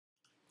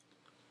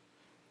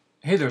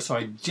Hey there, so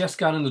I just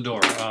got in the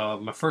door,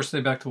 my first day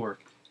back to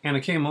work, and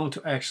I came home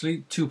to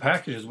actually two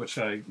packages, which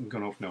I'm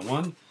going to open now.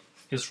 One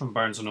is from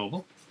Barnes &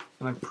 Noble,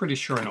 and I'm pretty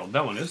sure I know what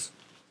that one is.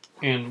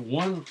 And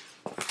one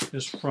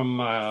is from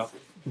a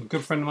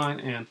good friend of mine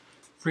and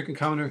frequent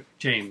commenter,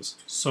 James.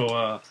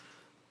 So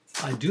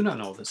I do not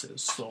know what this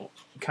is, so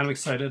I'm kind of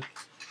excited.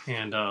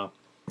 And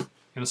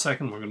in a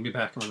second, we're going to be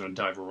back and we're going to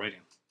dive right in.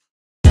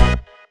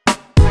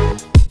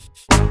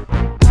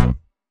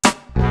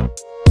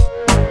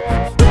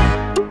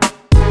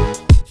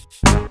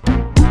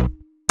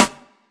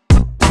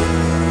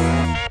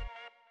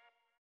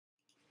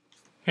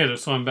 Hey there,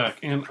 so I'm back,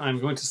 and I'm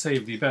going to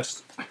save the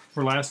best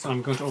for last.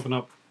 I'm going to open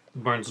up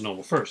the Barnes &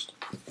 Noble first,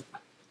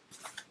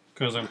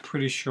 because I'm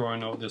pretty sure I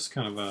know what this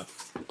kind of a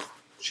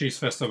cheese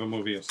fest of a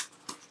movie is.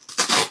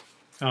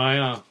 It's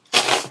a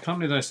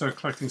company that I started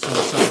collecting some of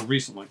the stuff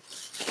recently.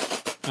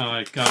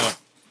 I got a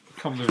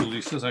couple of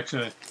releases.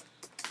 Actually,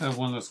 I have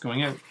one that's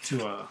going out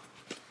to a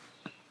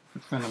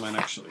friend of mine,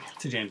 actually,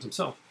 to James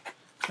himself.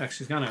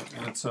 Actually, it's gone out,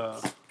 and it's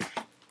and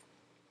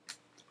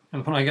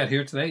what I got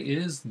here today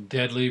is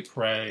Deadly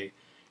Prey.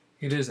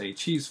 It is a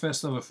cheese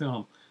fest of a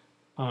film.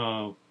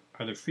 Are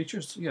there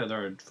features? Yeah,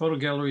 there are photo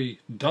gallery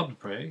dubbed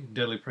Prey,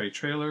 Deadly Prey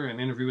trailer, and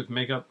interview with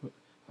makeup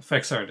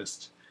effects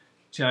artist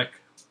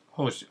Jack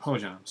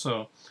Hojan.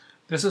 So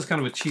this is kind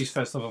of a cheese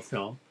fest of a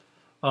film.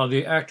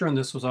 The actor in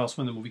this was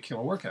also in the movie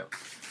Killer Workout,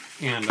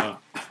 and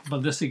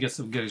but this he gets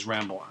to get his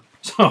ramble on.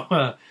 So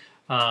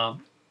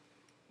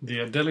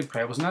the Deadly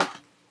Prey was not.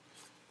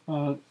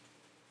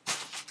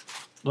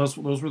 Those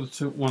were the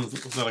two ones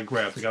that I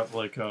grabbed. I got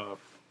like a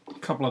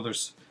couple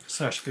others.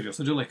 Slash videos.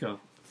 I do like a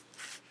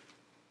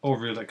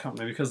overview of that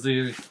company because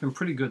they've been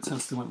pretty good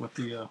since they went with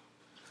the.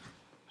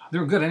 They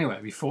were good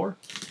anyway before,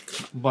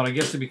 but I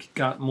guess they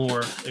got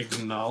more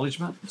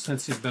acknowledgement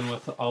since they've been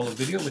with the Olive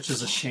Video, which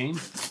is a shame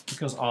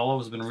because Olive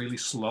has been really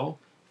slow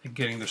at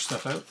getting their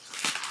stuff out,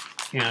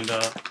 and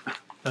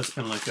that's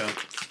been like a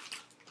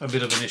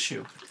bit of an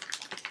issue.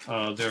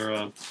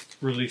 Their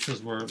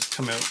releases were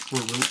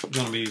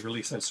going to be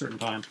released at a certain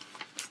time,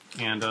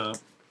 and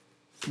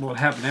what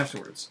happened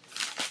afterwards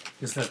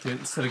is that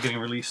instead of getting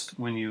released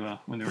when they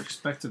were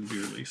expected to be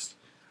released,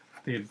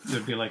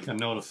 there'd be like a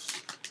notice,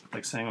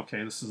 like saying, okay,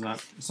 it's not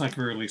going to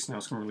be released now.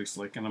 It's going to be released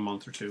like in a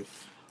month or two.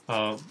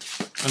 I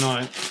know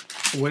I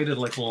waited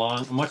like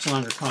a much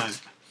longer time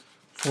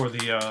for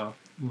the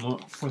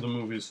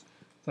movies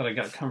that I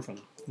got come from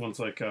them. Ones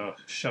like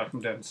Shot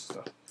from Dead and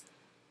stuff,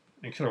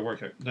 and Killer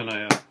Workout than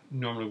I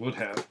normally would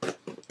have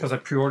because I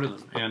pre-ordered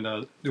them, and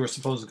they were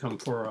supposed to come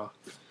for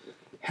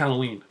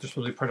Halloween. They're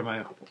supposed to be part of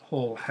my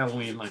whole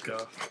Halloween like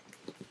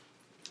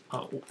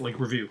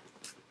review,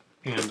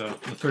 and the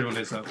 31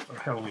 days of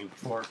Halloween.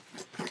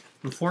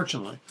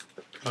 Unfortunately,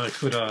 I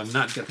could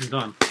not get them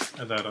done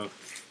at that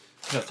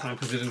time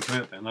because they didn't come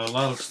out then. A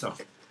lot of stuff.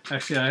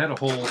 Actually, I had a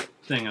whole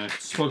thing. I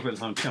spoke about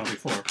this on the channel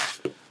before.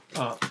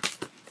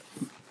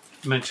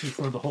 Mentioned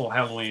for the whole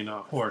Halloween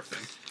horror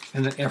thing,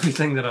 and then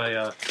everything that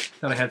I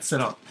had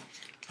set up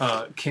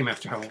came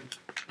after Halloween.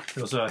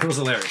 It was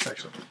hilarious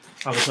actually.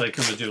 I was like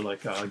going to do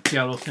like a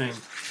Giallo thing,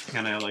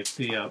 and I like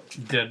the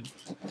Dead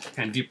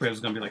and Deep Red was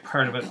going to be like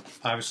part of it.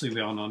 Obviously, we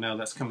all know now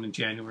that's coming in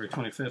January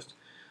 25th.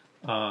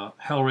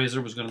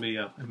 Hellraiser was going to be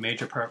a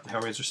major part of the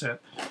Hellraiser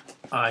set.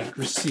 I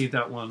received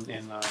that one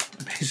in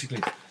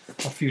basically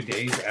a few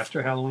days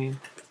after Halloween.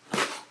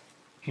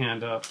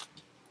 And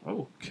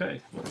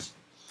okay, let's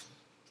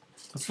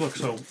look.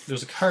 So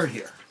there's a card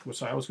here,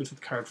 which I always go to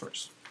the card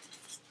first.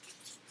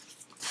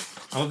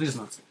 All of these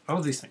nuts, all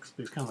of these things,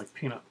 these kind of like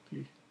peanut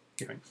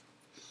things.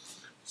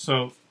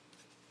 So,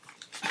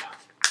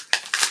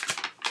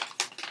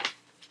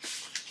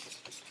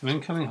 an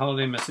incoming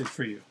holiday message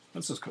for you.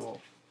 This is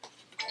cool.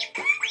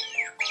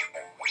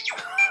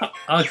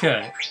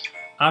 Okay,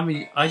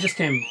 I just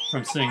came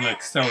from seeing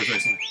like Star Wars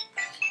recently.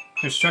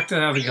 Instructed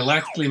to have a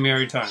galactically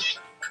merry time.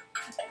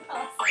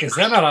 Awesome. Is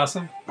that not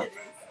awesome?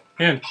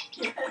 And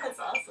yeah, that's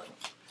awesome.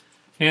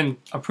 And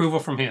approval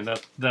from him.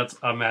 That's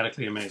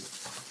automatically amazing.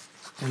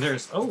 And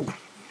there's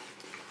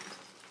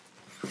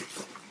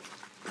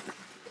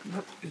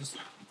what is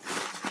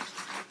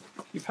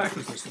he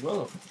packaged this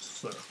well?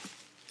 So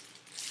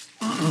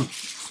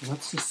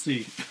let's just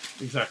see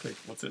exactly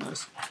what's in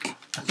this.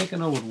 I think I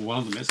know what one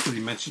of them is because he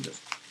mentioned it,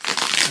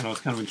 and I was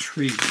kind of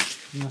intrigued.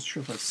 I'm not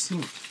sure if I've seen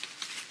it.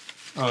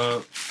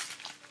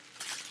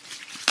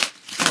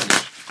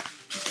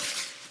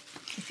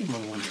 Just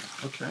another one here.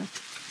 Okay.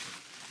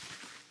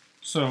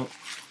 So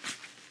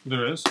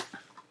there is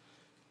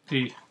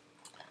the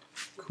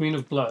Queen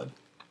of Blood.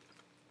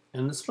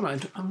 And this one,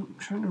 I'm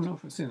trying to know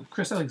if I've seen it.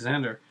 Chris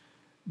Alexander.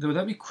 Would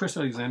that be Chris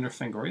Alexander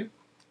Fangoria?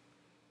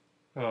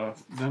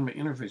 Then my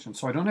Intervision.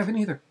 So I don't have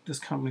any of this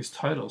company's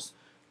titles,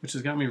 which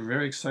has got me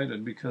very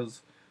excited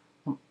because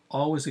I'm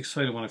always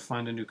excited when I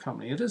find a new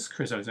company. It is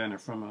Chris Alexander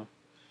from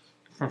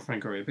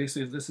Fangoria.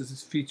 Basically, this is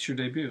his feature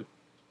debut.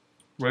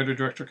 Writer,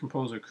 director,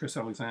 composer Chris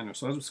Alexander.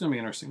 So that's going to be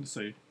interesting to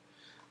see.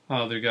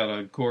 They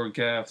got Gore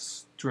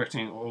Gaffs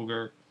directing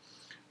Ogre.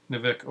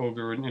 Nivek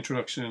Ogre, an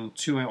introduction,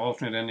 2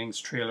 alternate endings,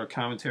 trailer,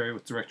 commentary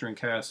with director and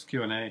cast,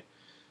 Q&A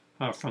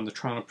from the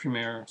Toronto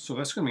premiere. So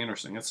that's going to be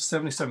interesting. It's a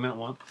 77-minute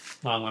one,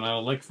 long one. I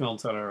like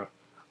films that are,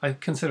 I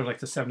consider like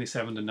the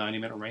 77 to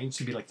 90-minute range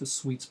to be like the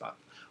sweet spot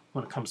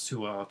when it comes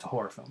to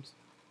horror films.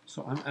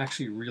 So I'm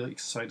actually really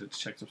excited to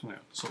check this one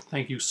out. So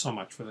thank you so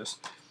much for this.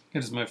 It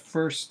is my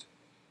first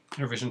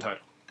Intervision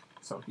title.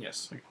 So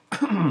yes.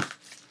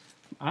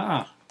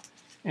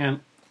 And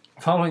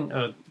following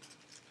a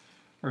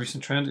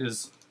recent trend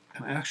is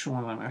an actual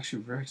one I'm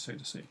actually very excited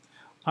to see.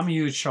 I'm a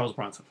huge Charles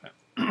Bronson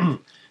fan.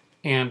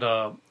 And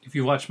if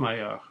you watch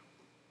my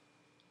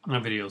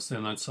videos,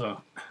 then that's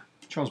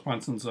Charles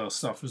Bronson's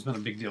stuff has been a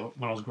big deal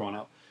when I was growing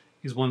up.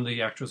 He's one of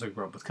the actors I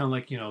grew up with. Kind of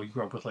like, you know, you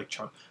grew up with like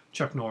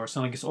Chuck Norris,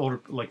 and I guess older,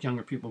 like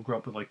younger people grew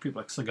up with like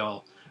people like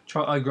Seagal.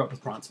 I grew up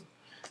with Bronson.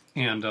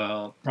 And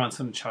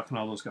Bronson and Chuck and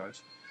all those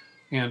guys.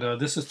 And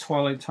this is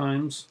Twilight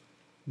Times,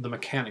 The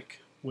Mechanic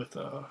with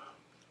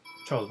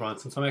Charles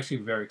Bronson. So I'm actually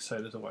very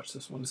excited to watch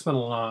this one. It's been a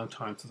long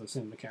time since I've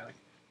seen The Mechanic.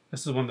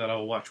 This is one that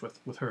I'll watch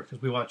with her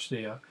because we watched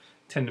the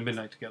 10 to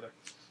Midnight together.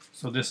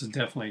 So this is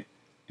definitely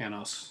an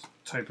us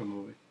type of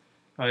movie.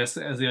 As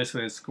the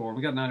isolated score,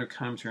 we got another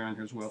commentary on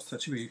here as well, so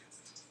that should be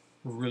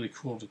really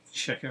cool to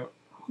check out.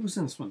 Who's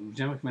in this one?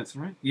 Gemma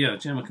Vincent, right? Yeah,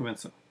 Gemma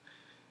Vincent.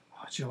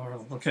 Oh, Jill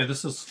Arnold. Okay,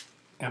 this is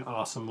an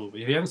awesome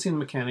movie. If you haven't seen The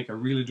Mechanic, I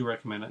really do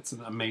recommend it. It's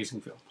an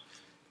amazing film.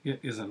 It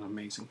is an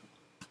amazing film.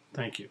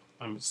 Thank you.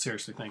 I'm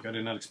seriously thank you. I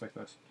did not expect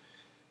this.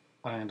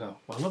 And well,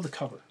 I love the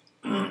cover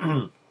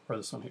for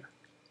this one here.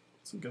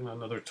 So again,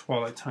 another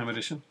Twilight Time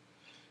edition,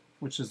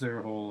 which is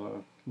their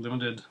whole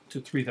limited to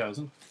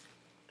 3,000.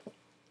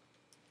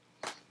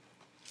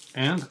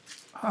 And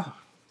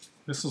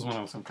this is one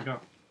I was going to pick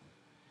up.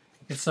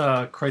 It's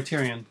a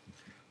Criterion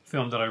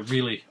film that I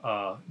really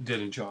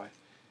did enjoy,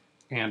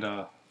 and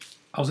I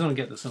was going to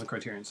get this in the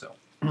Criterion sale,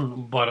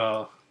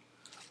 but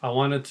I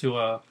wanted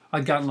to.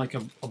 I'd gotten like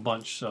a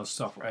bunch of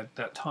stuff at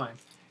that time,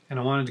 and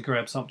I wanted to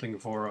grab something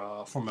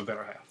for my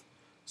better half.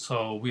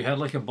 So we had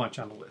like a bunch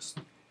on the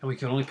list, and we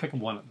could only pick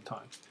one at the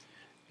time.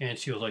 And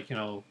she was like, you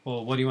know,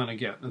 well, what do you want to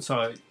get? And so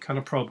I kind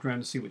of probed around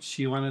to see what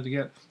she wanted to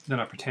get. Then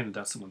I pretended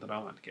that's the one that I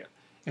wanted to get.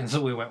 And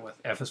so we went with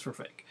F is for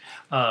Fake,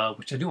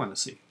 which I do want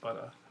to see,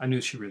 but I knew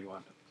she really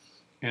wanted it.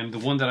 And the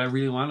one that I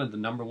really wanted, the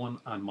number one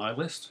on my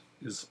list,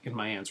 is in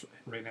my hands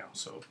right now.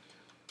 So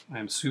I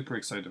am super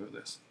excited about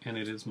this. And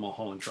it is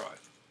Mulholland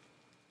Drive.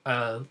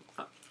 I'm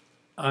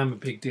a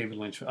big David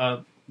Lynch.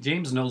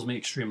 James knows me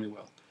extremely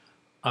well.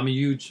 I'm a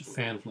huge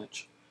fan of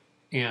Lynch.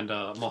 And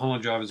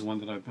Mulholland Drive is one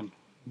that I've been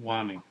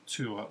wanting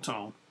to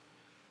own.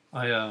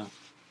 I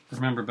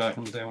remember back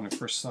in the day when I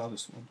first saw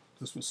this one.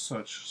 This was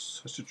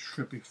such a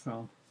trippy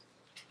film.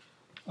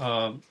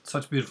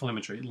 Such beautiful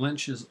imagery.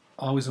 Lynch is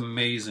always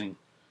amazing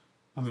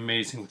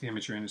with the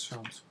imagery in his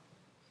films.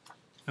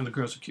 And the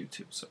girls are cute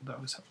too, so that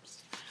always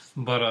helps.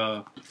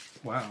 But,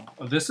 wow.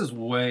 This is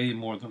way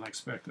more than I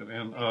expected.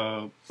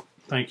 And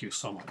thank you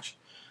so much.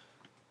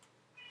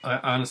 I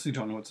honestly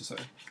don't know what to say.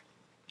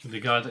 The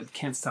guy that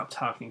can't stop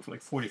talking for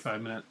like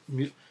 45-minute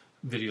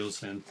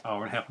videos and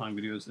hour-and-a-half long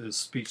videos is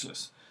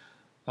speechless.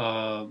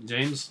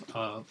 James,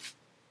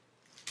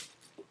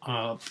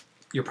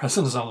 your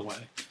present is on the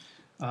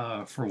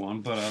way, for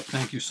one, but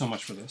thank you so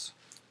much for this.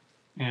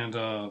 And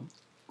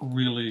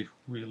really,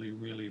 really,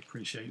 really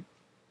appreciate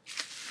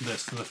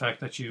this, and the fact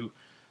that you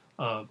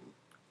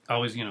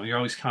always, you know, you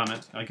always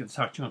comment. I get to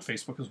talk to you on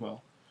Facebook as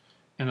well.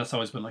 And that's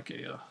always been like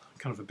a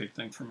kind of a big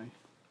thing for me.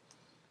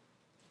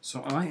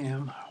 So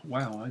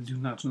wow, I do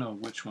not know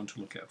which one to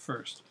look at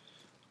first.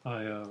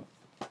 I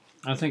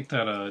think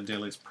that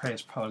Daily's Prey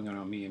is probably going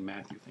to be a me and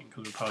Matthew thing,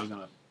 because we're probably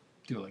going to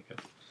do like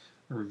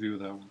a review of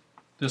that one.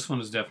 This one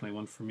is definitely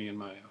one for me and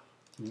my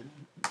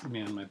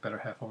better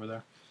half over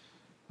there.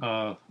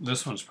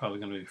 This one's probably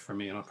going to be for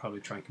me, and I'll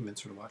probably try and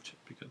convince her to watch it,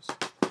 because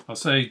I'll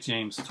say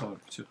James told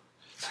her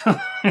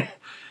to.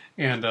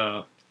 And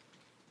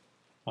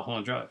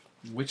Mulholland Drive,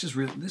 which is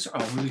really, these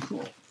are all really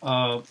cool.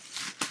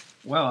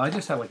 Well, I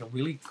just had like a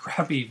really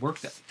crappy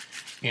work day,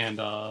 and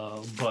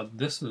but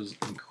this is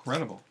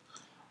incredible.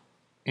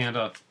 And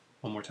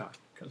one more time,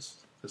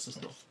 because this is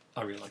cool.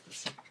 I really like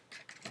this.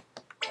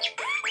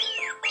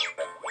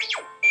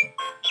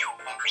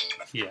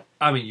 Yeah,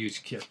 I'm a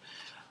huge kid.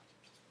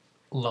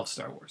 Love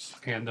Star Wars,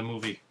 and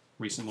the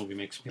recent movie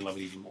makes me love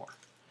it even more.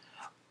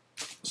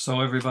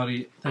 So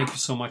everybody, thank you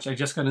so much. I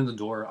just got in the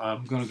door.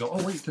 I'm going to go,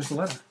 oh wait, there's a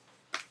letter.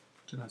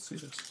 Did not see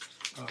this.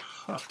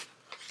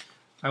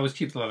 I always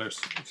keep the letters,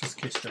 just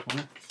in case you don't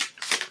want it.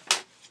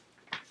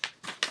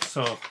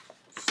 So,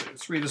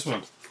 let's read this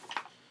one.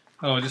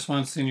 Oh, I just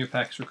wanted to send you a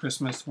package for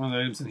Christmas. One of the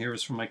items in here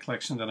is from my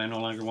collection that I no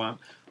longer want.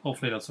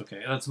 Hopefully that's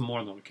okay. That's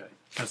more than okay.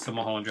 That's the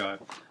Mulholland Drive.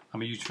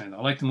 I'm a huge fan.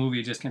 I like the movie.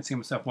 I just can't see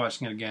myself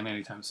watching it again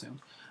anytime soon.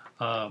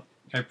 I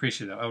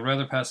appreciate that. I would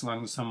rather pass it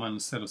along to someone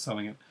instead of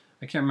selling it.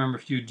 I can't remember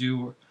if you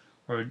do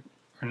or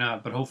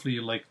not, but hopefully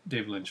you like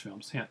David Lynch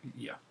films.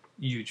 Yeah,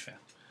 huge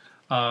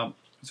fan.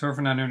 Sorry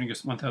for not earning your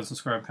 1,000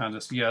 subscribe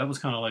contest. Yeah, that was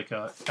kind of like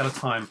at a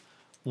time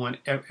when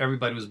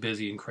everybody was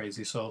busy and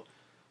crazy. So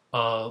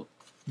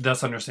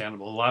that's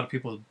understandable. A lot of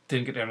people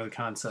didn't get out of the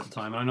cons at the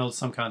time. And I know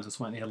some contests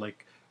went and you had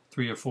like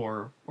 3 or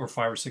 4 or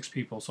 5 or 6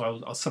 people, so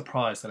I was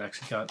surprised that I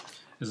actually got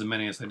as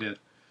many as I did.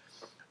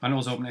 I know it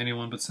was open to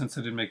anyone, but since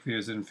I didn't make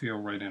videos, it didn't feel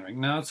right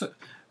entering. Now,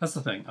 that's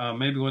the thing.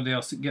 Maybe one day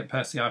I'll get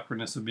past the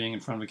awkwardness of being in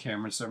front of a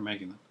camera and start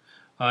making them.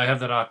 I have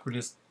that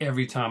awkwardness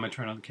every time I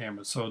turn on the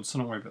camera, so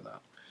don't worry about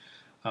that.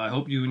 I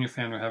hope you and your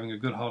family are having a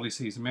good holiday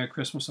season. Merry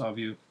Christmas, all of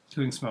you,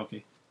 including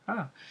Smokey.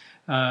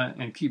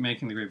 And keep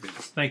making the great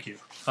videos. Thank you.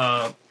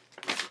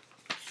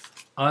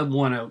 I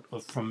won out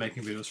from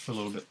making videos for a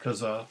little bit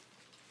because,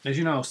 as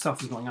you know,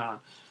 stuff is going on.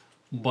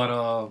 But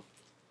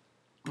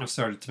I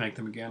started to make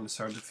them again. I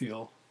started to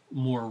feel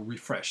more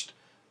refreshed,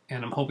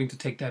 and I'm hoping to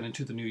take that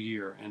into the new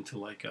year and to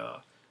like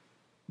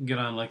get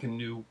on like a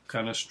new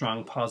kind of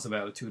strong positive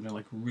attitude and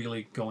like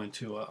really go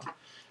into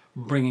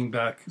bringing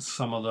back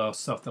some of the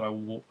stuff that I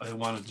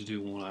wanted to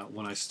do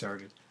when I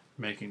started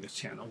making this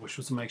channel, which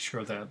was to make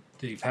sure that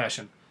the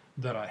passion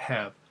that I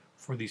have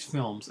for these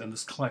films and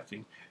this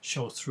collecting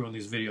shows through in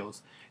these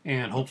videos,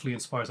 and hopefully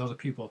inspires other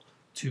people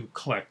to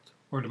collect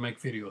or to make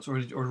videos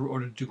or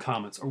to do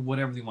comments or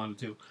whatever they want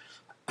to do,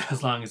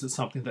 as long as it's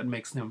something that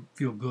makes them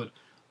feel good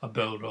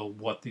about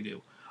what they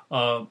do.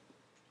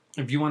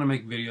 If you want to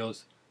make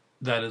videos,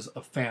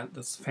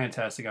 that's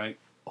fantastic. I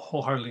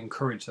wholeheartedly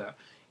encourage that.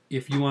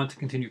 If you want to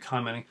continue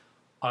commenting,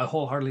 I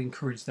wholeheartedly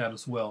encourage that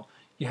as well.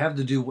 You have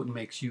to do what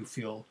makes you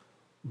feel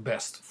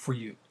best for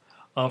you.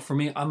 For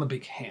me, I'm a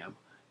big ham.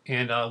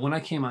 And when I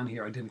came on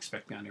here, I didn't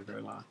expect to be on here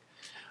very long.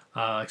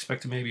 I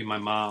expected maybe my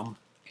mom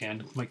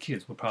and my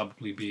kids would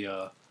probably be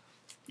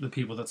the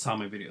people that saw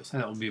my videos,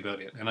 and that would be about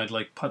it. And I'd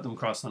like put them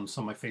across on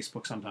some of my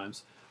Facebook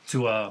sometimes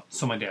to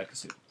so my dad could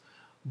see them.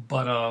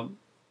 But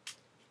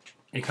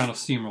it kind of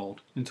steamrolled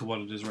into what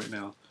it is right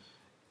now,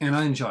 and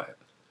I enjoy it,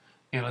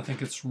 and I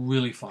think it's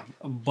really fun.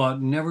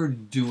 But never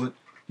do it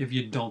if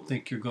you don't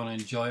think you're going to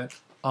enjoy it.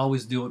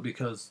 Always do it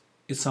because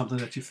it's something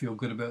that you feel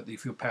good about, that you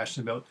feel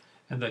passionate about,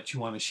 and that you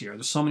want to share.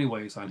 There's so many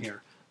ways on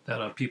here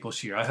that people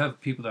share. I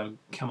have people that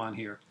come on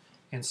here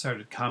and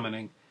started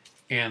commenting,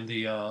 and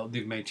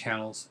they've made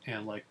channels,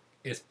 and like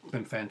it's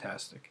been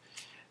fantastic.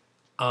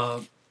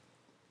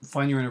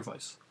 Find your inner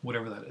voice,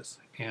 whatever that is,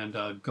 and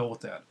go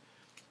with that.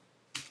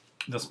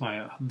 That's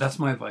my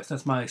advice.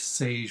 That's my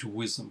sage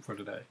wisdom for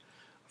today,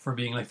 for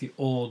being like the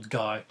old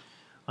guy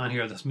on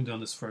here that's been doing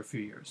this for a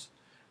few years,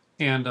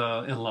 and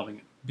loving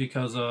it,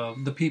 because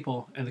the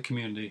people and the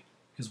community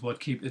is what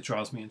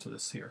draws me into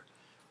this here.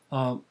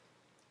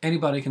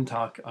 Anybody can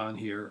talk on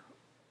here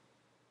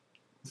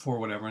for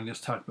whatever and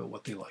just talk about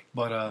what they like,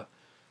 but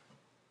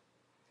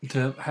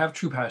to have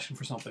true passion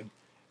for something,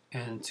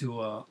 and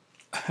to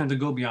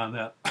go beyond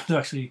that, to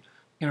actually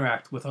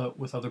interact with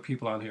other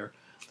people on here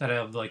that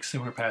have like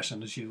similar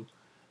passion as you,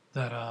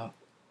 that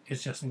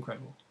it's just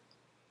incredible.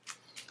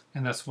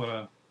 And that's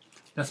my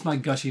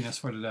gushiness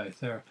for today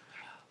there.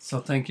 So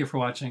thank you for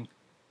watching.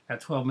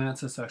 At 12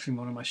 minutes, it's actually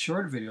one of my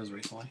shorter videos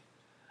recently.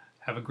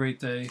 Have a great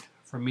day.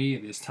 For me,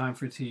 it is time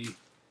for tea,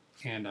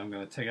 and I'm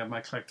going to take out my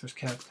collector's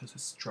cap because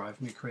it's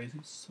driving me crazy.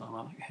 So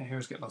my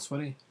hair's getting all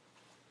sweaty.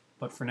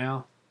 But for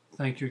now,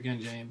 thank you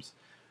again, James.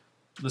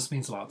 This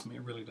means a lot to me.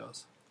 It really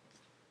does.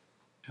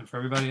 And for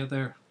everybody out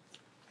there,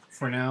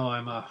 for now,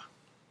 I'm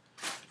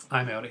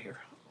out of here.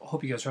 I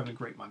hope you guys are having a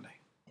great Monday.